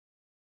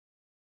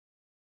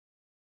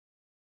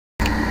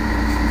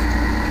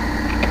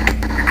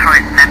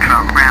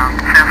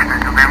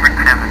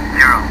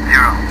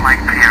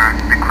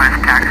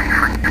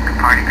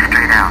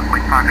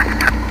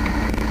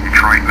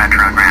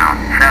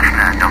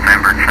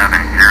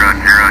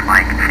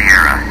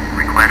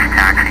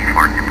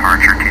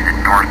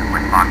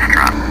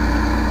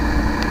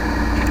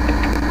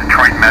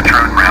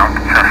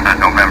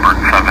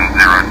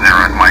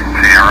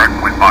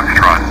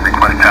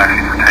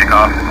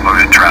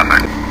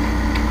traffic.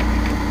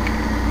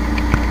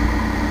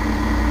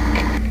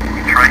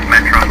 Detroit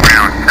Metro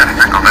Ground,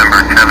 Cessna November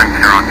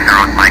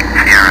 700 Mike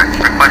Sierra.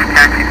 Request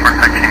taxi for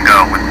touch and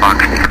go with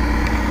Foxtrot.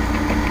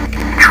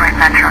 Detroit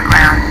Metro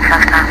Ground,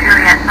 Cessna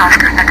Juliet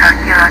Oscar Echo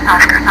Kilo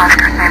Oscar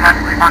Oscar Lima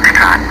with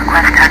Foxtrot.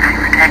 Request taxi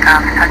for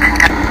takeoff, touch and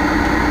go.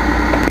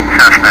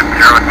 Cessna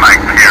 0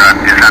 Mike Sierra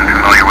is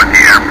unfamiliar with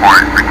the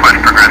airport. Request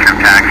progressive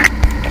taxi.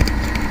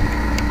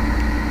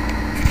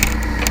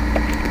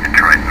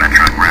 Detroit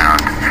Metro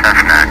Ground,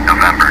 Cessna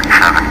November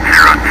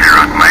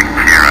 700 Mike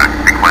Sierra.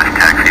 Request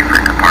taxi for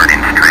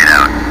departing straight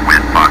out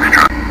with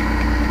Foxtrot.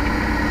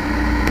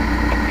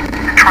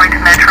 Detroit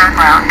Metro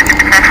Ground,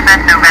 Cessna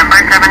November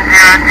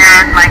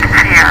 700 Mike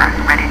Sierra.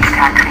 Ready to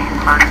taxi,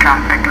 close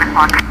traffic with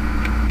Foxtrot.